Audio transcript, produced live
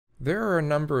There are a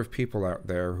number of people out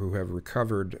there who have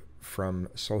recovered from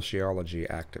sociology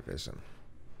activism.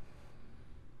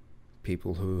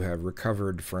 People who have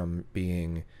recovered from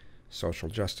being social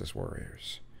justice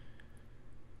warriors.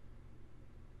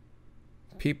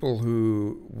 People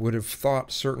who would have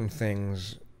thought certain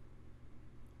things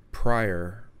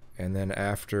prior, and then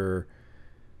after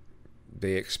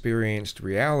they experienced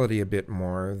reality a bit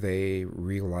more, they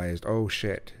realized, oh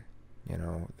shit,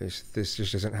 this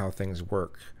just isn't how things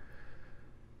work.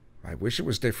 I wish it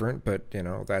was different, but,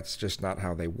 that's just not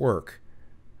how they work.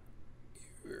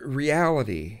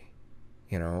 Reality,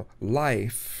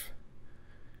 life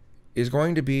is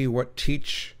going to be what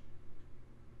teach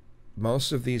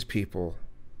most of these people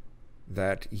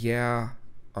that, you're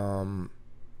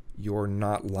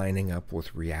not lining up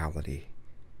with reality.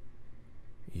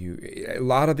 A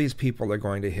lot of these people are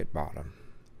going to hit bottom.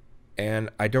 And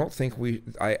I don't think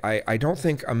I don't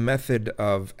think a method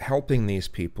of helping these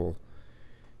people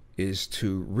is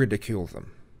to ridicule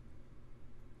them.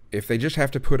 If they just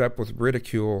have to put up with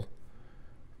ridicule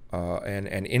and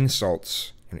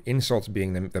insults, and insults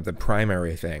being the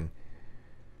primary thing.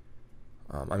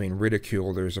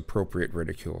 Ridicule, there's appropriate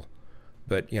ridicule.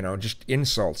 But, just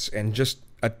insults and just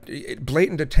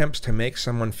blatant attempts to make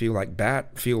someone feel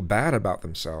bad about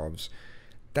themselves,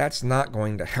 that's not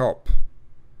going to help.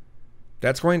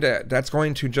 That's going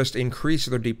to just increase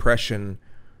their depression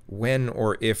when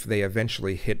or if they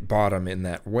eventually hit bottom in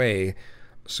that way,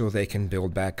 so they can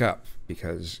build back up.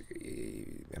 Because,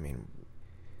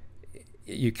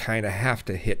 you kind of have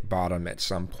to hit bottom at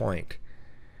some point.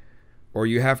 Or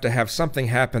you have to have something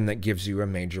happen that gives you a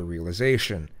major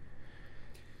realization.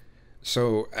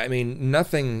 So,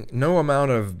 no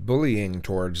amount of bullying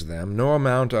towards them, no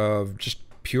amount of just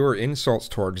pure insults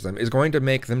towards them is going to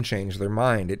make them change their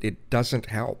mind. It doesn't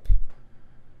help.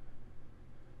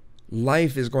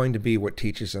 Life is going to be what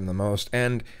teaches them the most.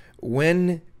 And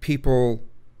when people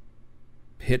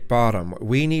hit bottom,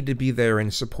 we need to be there in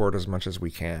support as much as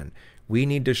we can. We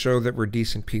need to show that we're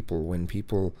decent people when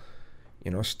people,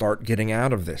 start getting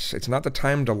out of this. It's not the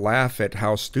time to laugh at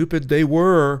how stupid they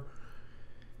were.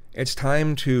 It's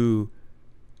time to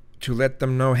let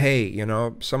them know, hey,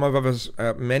 some of us,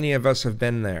 many of us have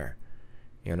been there.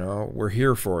 We're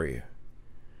here for you.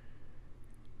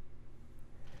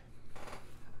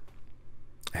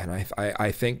 And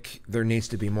I think there needs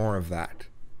to be more of that.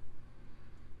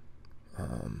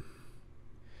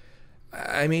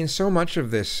 So much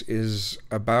of this is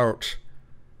about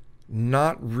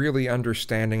not really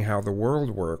understanding how the world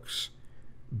works,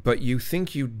 but you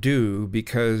think you do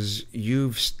because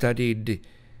you've studied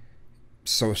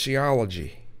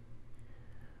sociology.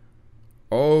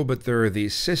 Oh, but there are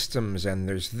these systems, and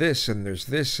there's this, and there's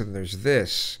this, and there's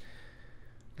this.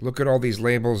 Look at all these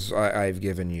labels I've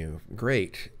given you.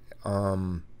 Great.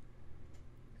 And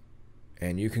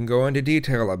you can go into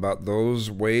detail about those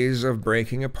ways of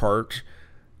breaking apart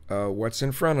what's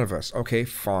in front of us. Okay,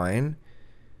 fine.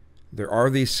 There are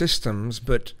these systems,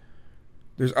 but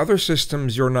there's other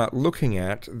systems you're not looking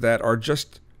at that are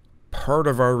just part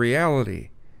of our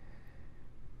reality.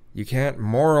 You can't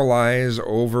moralize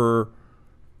over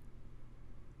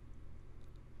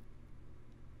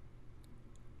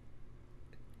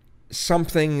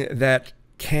something that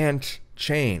can't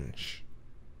change.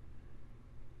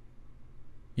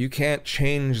 You can't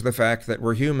change the fact that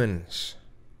we're humans.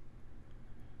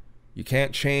 You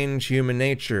can't change human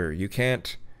nature. You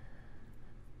can't,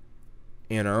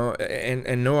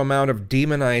 and no amount of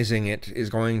demonizing it is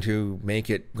going to make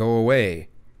it go away.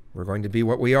 We're going to be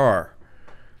what we are.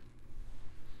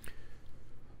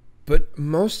 But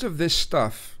most of this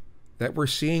stuff that we're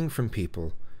seeing from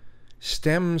people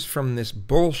stems from this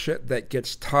bullshit that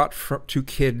gets taught to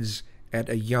kids at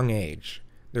a young age.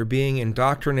 They're being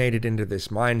indoctrinated into this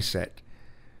mindset.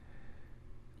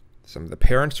 Some of the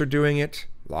parents are doing it.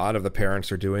 A lot of the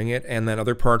parents are doing it. And then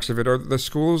other parts of it are the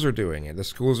schools are doing it. The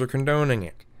schools are condoning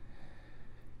it.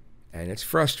 And it's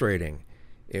frustrating.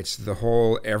 It's the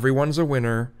whole everyone's a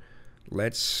winner.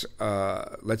 Let's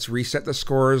reset the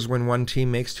scores when one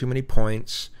team makes too many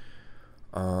points.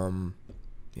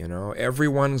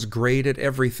 Everyone's great at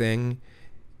everything.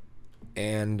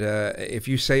 And if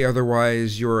you say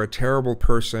otherwise, you're a terrible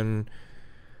person.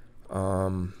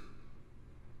 Our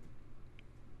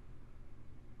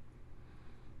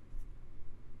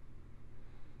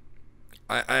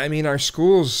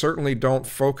schools certainly don't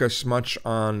focus much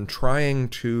on trying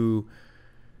to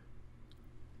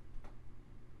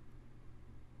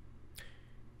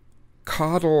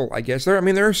coddle, I guess.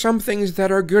 There are some things that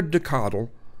are good to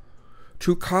coddle.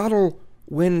 To coddle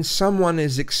when someone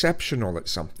is exceptional at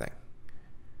something.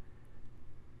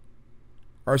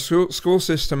 Our school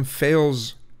system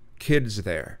fails kids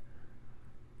there.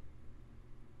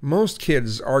 Most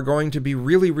kids are going to be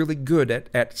really, really good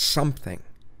at something.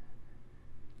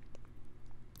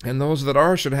 And those that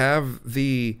are should have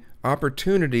the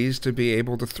opportunities to be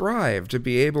able to thrive, to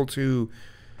be able to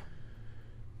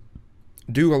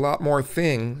do a lot more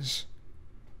things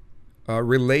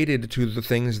related to the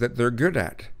things that they're good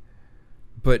at.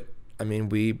 But, I mean,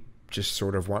 we just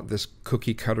sort of want this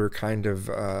cookie cutter kind of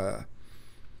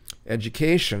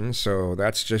education, so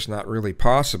that's just not really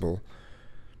possible.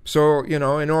 So, you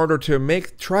know, in order to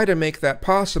try to make that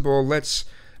possible, let's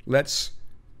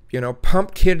you know,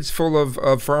 pump kids full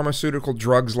of pharmaceutical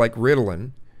drugs like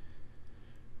Ritalin,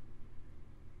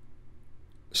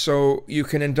 so you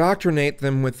can indoctrinate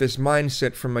them with this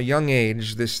mindset from a young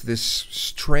age, this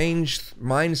strange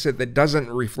mindset that doesn't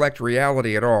reflect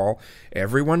reality at all.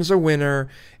 Everyone's a winner,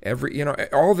 you know,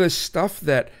 all this stuff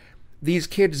that these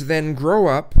kids then grow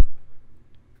up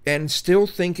and still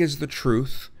think is the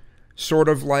truth. Sort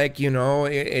of like, you know,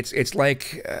 it's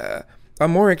like a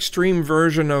more extreme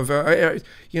version of,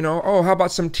 you know, oh, how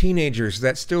about some teenagers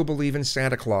that still believe in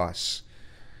Santa Claus?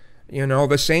 You know,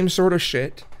 the same sort of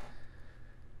shit.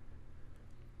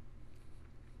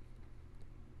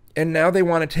 And now they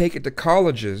want to take it to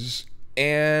colleges,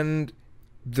 and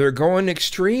they're going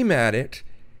extreme at it,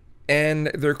 and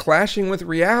they're clashing with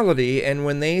reality. And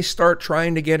when they start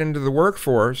trying to get into the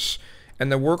workforce,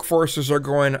 and the workforces are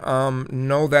going,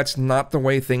 no, that's not the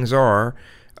way things are.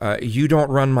 You don't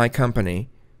run my company.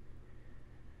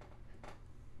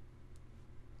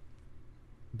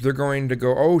 They're going to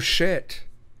go, oh, shit.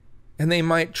 And they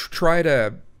might try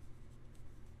to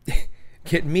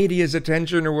get media's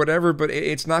attention or whatever, but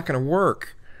it's not going to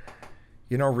work.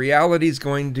 You know, reality's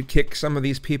going to kick some of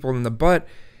these people in the butt.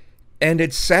 And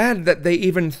it's sad that they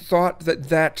even thought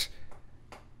that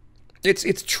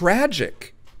it's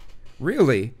tragic,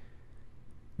 really,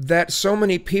 that so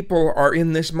many people are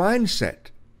in this mindset.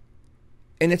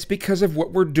 And it's because of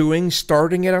what we're doing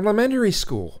starting at elementary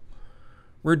school.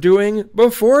 We're doing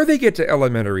before they get to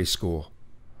elementary school.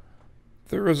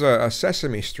 There was a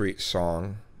Sesame Street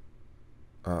song.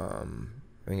 I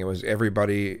think it was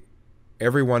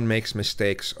everyone makes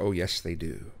mistakes. Oh, yes, they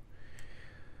do.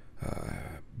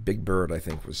 Big Bird, I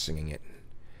think, was singing it.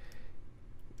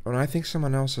 And I think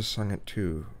someone else has sung it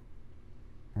too.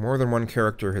 More than one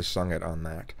character has sung it on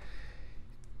that.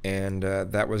 And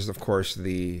that was, of course,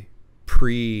 the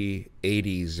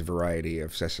pre-80s variety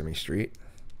of Sesame Street.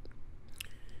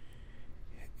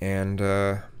 And,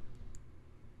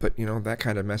 but, you know, that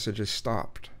kind of message has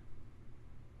stopped.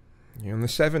 You know, in the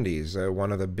 70s,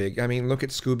 one of the big, I mean, look at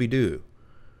Scooby-Doo.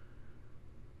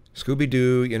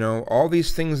 Scooby-Doo, you know, all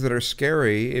these things that are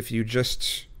scary, if you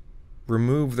just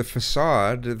remove the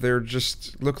facade, they're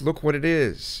just, look what it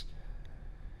is.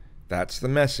 That's the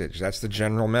message. That's the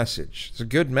general message. It's a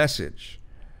good message.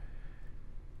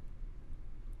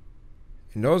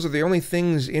 And those are the only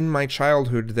things in my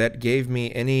childhood that gave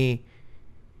me any,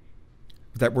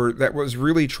 that was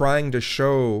really trying to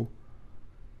show,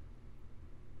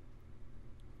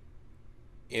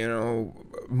 you know,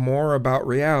 more about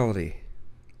reality.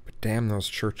 But damn those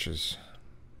churches.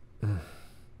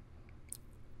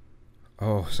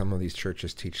 Oh, some of these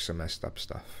churches teach some messed up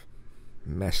stuff.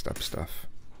 Messed up stuff.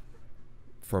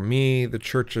 For me, the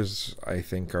churches, I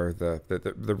think, are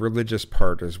the religious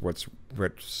part is what's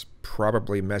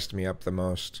probably messed me up the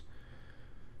most.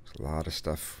 There's a lot of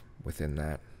stuff within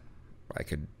that. I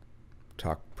could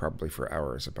talk probably for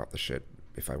hours about the shit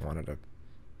if I wanted to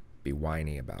be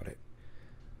whiny about it.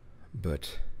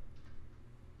 But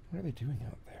what are they doing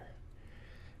out there?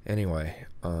 Anyway,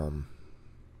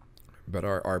 but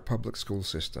our public school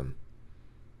system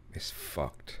is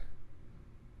fucked.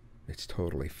 It's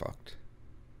totally fucked.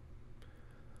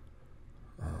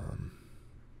 You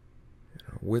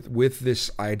know, with this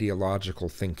ideological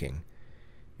thinking,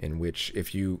 in which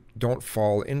if you don't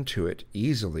fall into it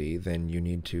easily, then you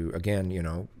need to, again, you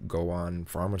know, go on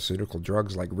pharmaceutical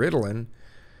drugs like Ritalin.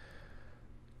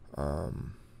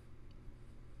 You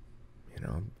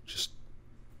know, just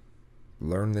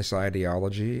learn this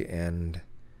ideology, and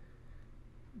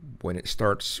when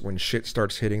shit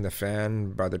starts hitting the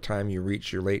fan, by the time you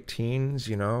reach your late teens,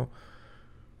 you know,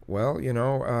 well, you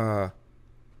know,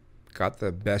 got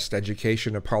the best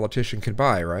education a politician could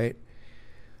buy, right?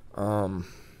 Or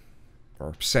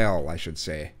sell, I should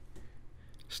say.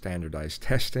 Standardized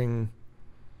testing.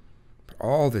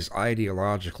 All this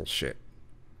ideological shit.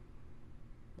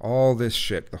 All this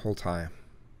shit the whole time.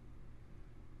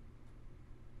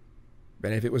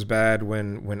 And if it was bad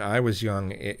when I was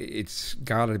young, it's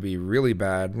got to be really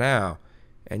bad now.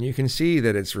 And you can see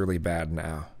that it's really bad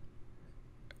now.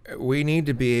 we need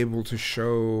to be able to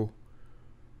show,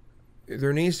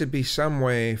 there needs to be some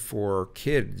way for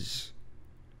kids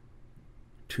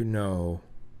to know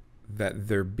that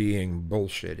they're being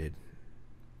bullshitted.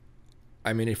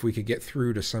 I mean, if we could get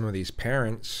through to some of these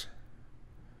parents,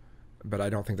 but I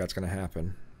don't think that's going to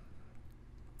happen.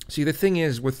 See, the thing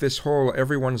is, with this whole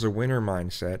everyone's a winner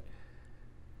mindset,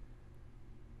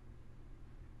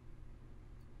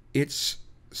 it's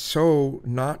so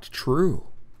not true.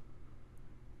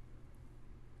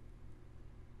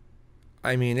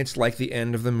 I mean, it's like the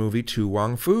end of the movie Tu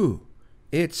Wong Fu.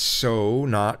 It's so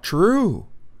not true.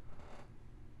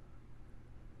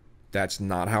 That's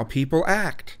not how people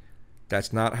act.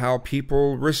 That's not how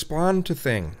people respond to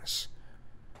things.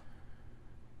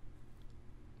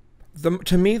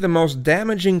 To me, the most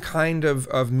damaging kind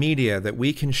of media that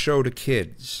we can show to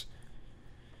kids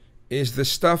is the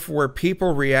stuff where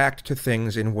people react to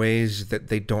things in ways that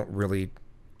they don't really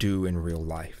do in real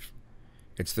life.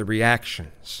 It's the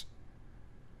reactions.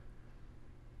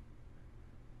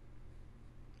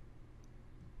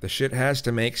 The shit has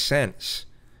to make sense.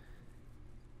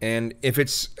 And if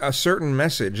it's a certain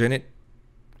message and it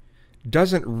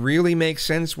doesn't really make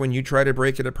sense when you try to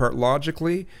break it apart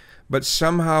logically, but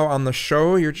somehow on the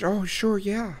show you're, oh, sure,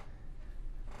 yeah.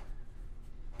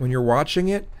 When you're watching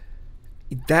it,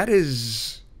 that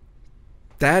is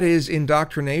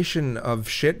indoctrination of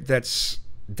shit that's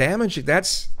damaging.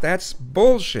 That's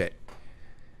bullshit.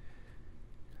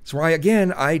 That's why,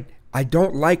 again, I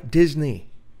don't like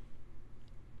Disney.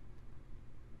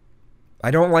 I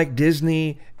don't like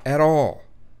Disney at all.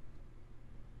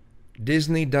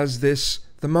 Disney does this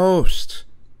the most.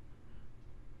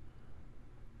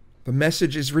 The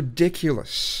message is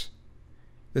ridiculous.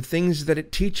 The things that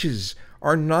it teaches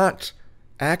are not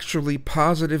actually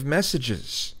positive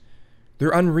messages. They're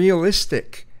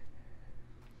unrealistic.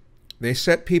 They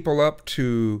set people up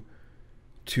to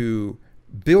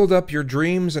build up your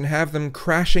dreams and have them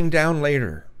crashing down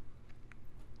later.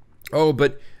 Oh,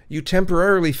 but you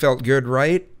temporarily felt good,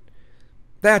 right?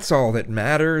 That's all that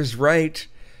matters, right?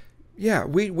 Yeah,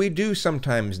 we do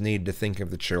sometimes need to think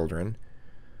of the children,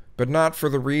 but not for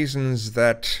the reasons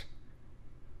that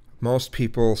most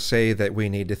people say that we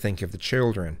need to think of the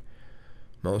children.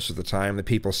 Most of the time, the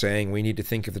people saying we need to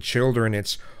think of the children,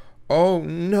 it's, oh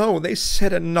no, they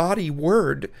said a naughty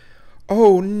word.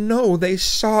 Oh no, they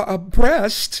saw a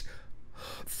breast.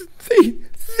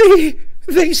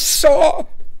 They saw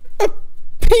a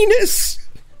penis.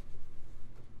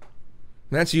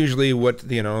 That's usually what,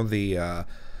 the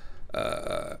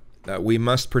we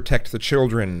must protect the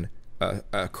children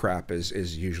crap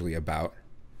is usually about.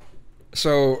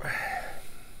 So,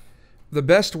 the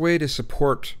best way to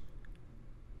support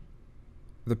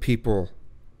the people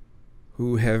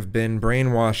who have been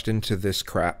brainwashed into this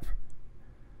crap,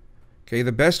 okay,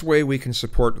 the best way we can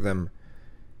support them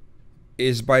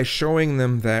is by showing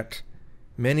them that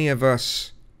many of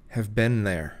us have been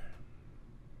there.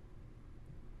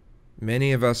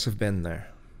 Many of us have been there.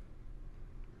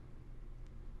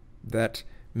 That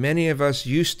many of us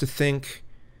used to think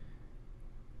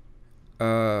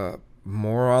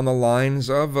more on the lines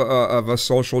of a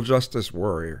social justice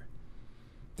warrior.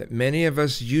 That many of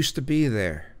us used to be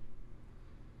there.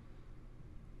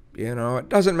 You know, it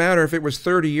doesn't matter if it was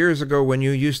 30 years ago when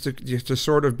you used to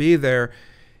sort of be there.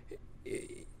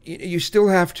 You still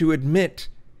have to admit,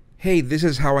 hey, this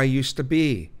is how I used to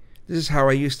be. This is how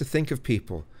I used to think of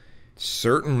people. It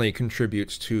certainly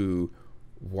contributes to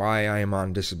why I am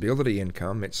on disability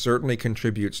income. It certainly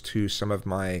contributes to some of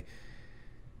my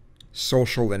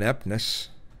social ineptness.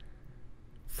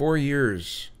 4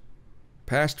 years,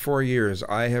 past 4 years,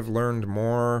 I have learned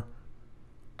more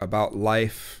about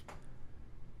life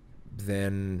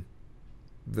than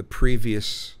the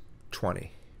previous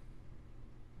 20.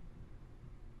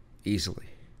 Easily.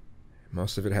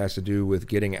 Most of it has to do with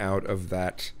getting out of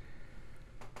that,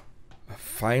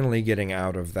 finally getting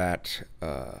out of that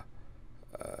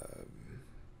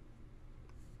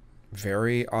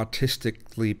very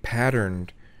autistically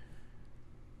patterned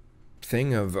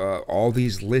thing of all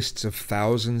these lists of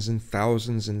thousands and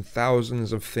thousands and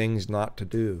thousands of things not to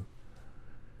do.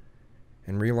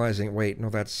 And realizing, wait, no,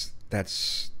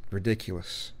 that's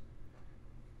ridiculous.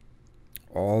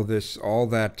 All that,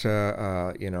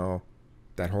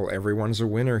 that whole everyone's a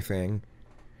winner thing,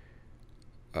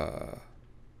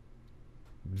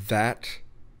 that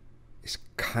is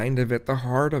kind of at the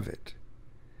heart of it.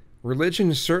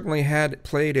 Religion certainly had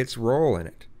played its role in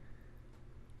it.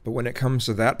 But when it comes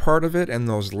to that part of it and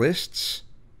those lists,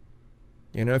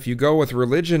 if you go with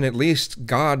religion, at least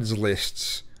God's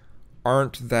lists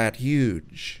aren't that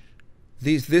huge.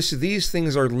 These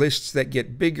things are lists that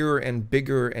get bigger and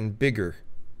bigger and bigger.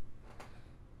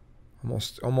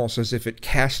 Almost as if it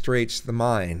castrates the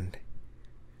mind.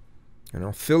 You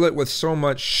know, fill it with so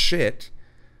much shit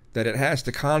that it has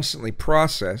to constantly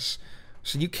process,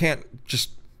 so you can't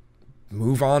just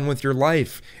move on with your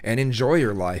life and enjoy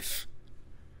your life.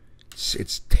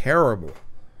 It's terrible.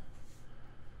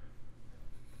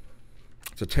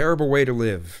 It's a terrible way to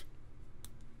live.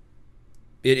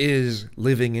 It is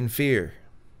living in fear.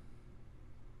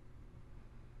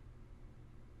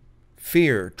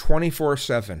 Fear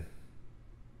 24/7.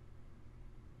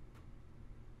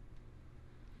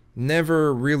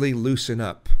 Never really loosen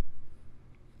up.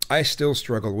 I still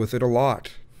struggle with it a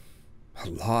lot. A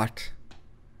lot.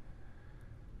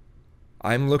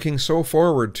 I'm looking so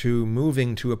forward to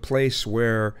moving to a place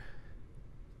where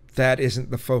that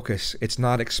isn't the focus. It's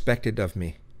not expected of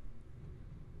me.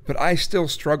 But I still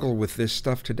struggle with this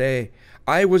stuff today.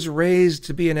 I was raised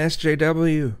to be an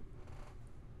SJW.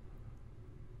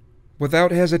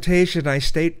 Without hesitation, I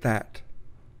state that.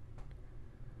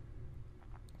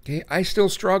 Okay, I still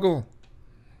struggle.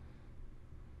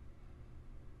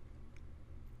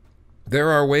 There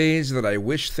are ways that I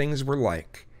wish things were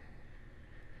like.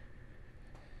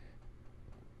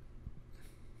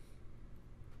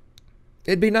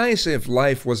 It'd be nice if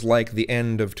life was like the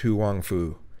end of Tu Wong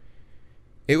Fu.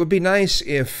 It would be nice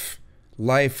if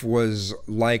life was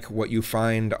like what you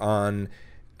find on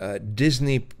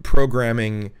Disney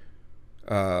programming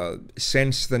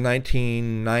since the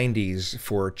 1990s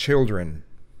for children.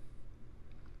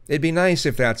 It'd be nice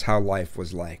if that's how life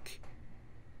was like.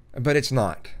 But it's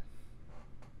not.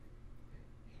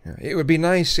 It would be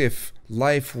nice if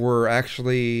life were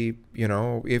actually, you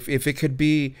know, if it could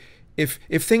be, if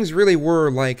things really were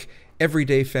like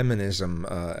Everyday Feminism,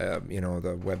 you know,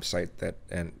 the website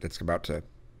that's about to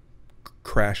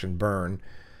crash and burn,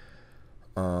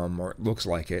 or it looks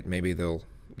like it. Maybe they'll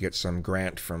get some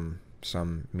grant from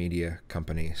some media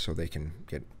company so they can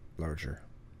get larger.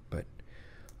 But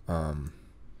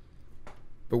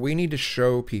we need to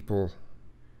show people.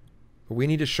 We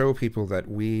need to show people that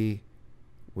we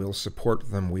will support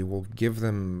them. We will give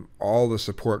them all the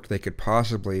support they could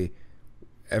possibly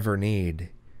ever need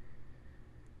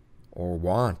or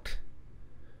want.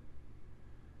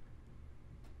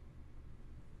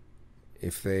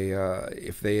 If they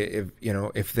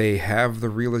have the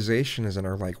realizations and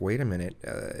are like, wait a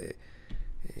minute,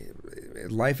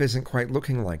 life isn't quite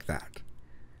looking like that.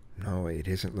 No, it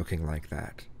isn't looking like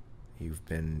that. You've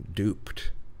been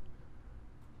duped.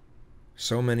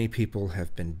 So many people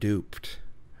have been duped.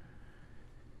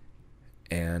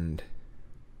 And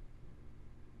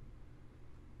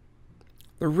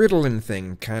the Ritalin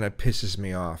thing kind of pisses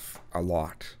me off a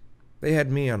lot. They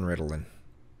had me on Ritalin.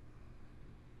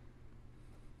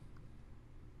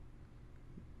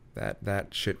 That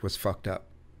shit was fucked up.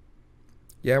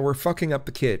 Yeah, we're fucking up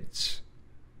the kids.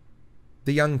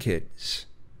 The young kids.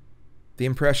 The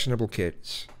impressionable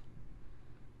kids.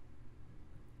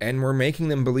 And we're making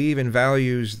them believe in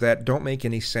values that don't make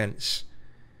any sense.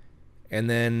 And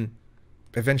then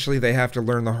eventually they have to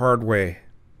learn the hard way.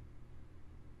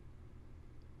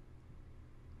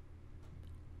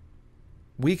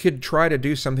 We could try to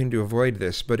do something to avoid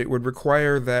this, but it would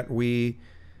require that we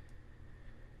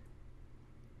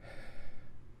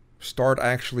start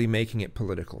actually making it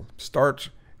political. Start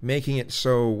making it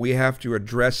so we have to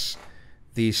address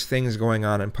these things going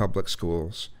on in public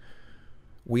schools.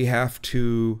 We have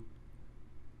to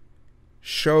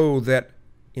show that,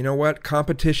 you know what,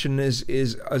 competition is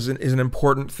an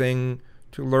important thing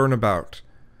to learn about.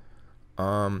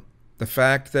 The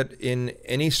fact that in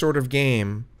any sort of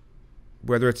game,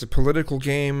 whether it's a political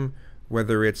game,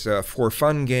 whether it's a for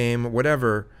fun game,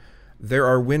 whatever, there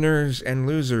are winners and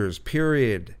losers,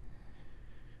 period.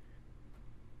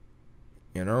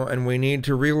 You know, and we need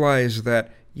to realize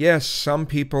that, yes, some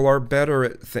people are better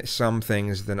at some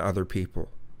things than other people.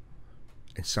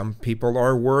 And some people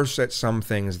are worse at some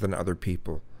things than other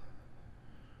people.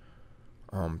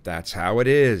 That's how it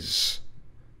is.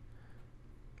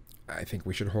 I think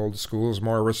we should hold schools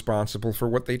more responsible for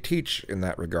what they teach in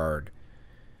that regard.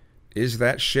 Is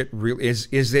that shit real?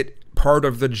 Is it part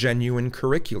of the genuine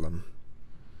curriculum?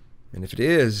 And if it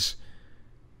is,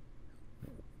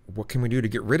 what can we do to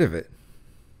get rid of it?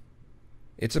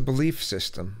 It's a belief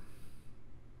system.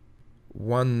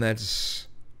 One that's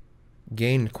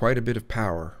gained quite a bit of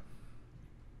power.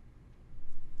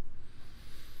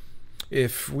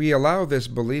 If we allow this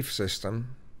belief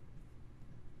system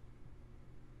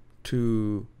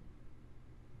to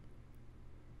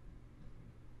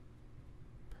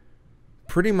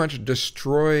pretty much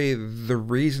destroy the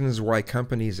reasons why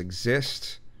companies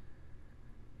exist,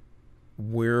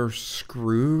 we're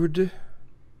screwed.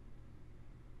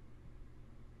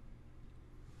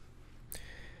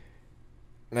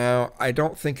 Now, I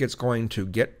don't think it's going to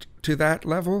get to that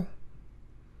level,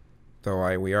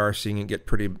 though we are seeing it get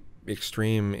pretty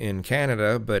extreme in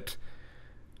Canada, but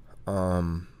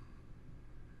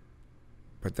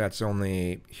that's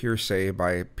only hearsay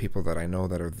by people that I know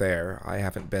that are there. I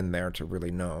haven't been there to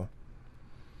really know.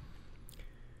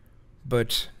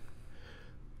 But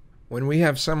when we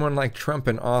have someone like Trump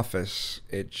in office,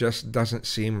 it just doesn't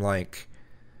seem like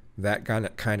that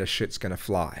kind of shit's going to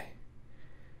fly.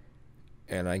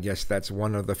 And I guess that's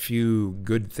one of the few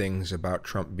good things about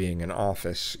Trump being in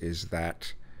office, is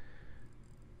that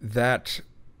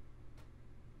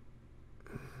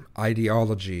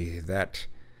ideology that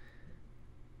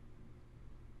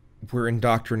we're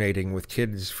indoctrinating with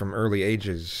kids from early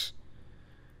ages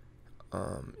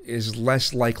is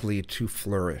less likely to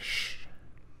flourish.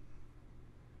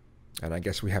 And I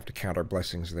guess we have to count our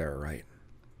blessings there, right?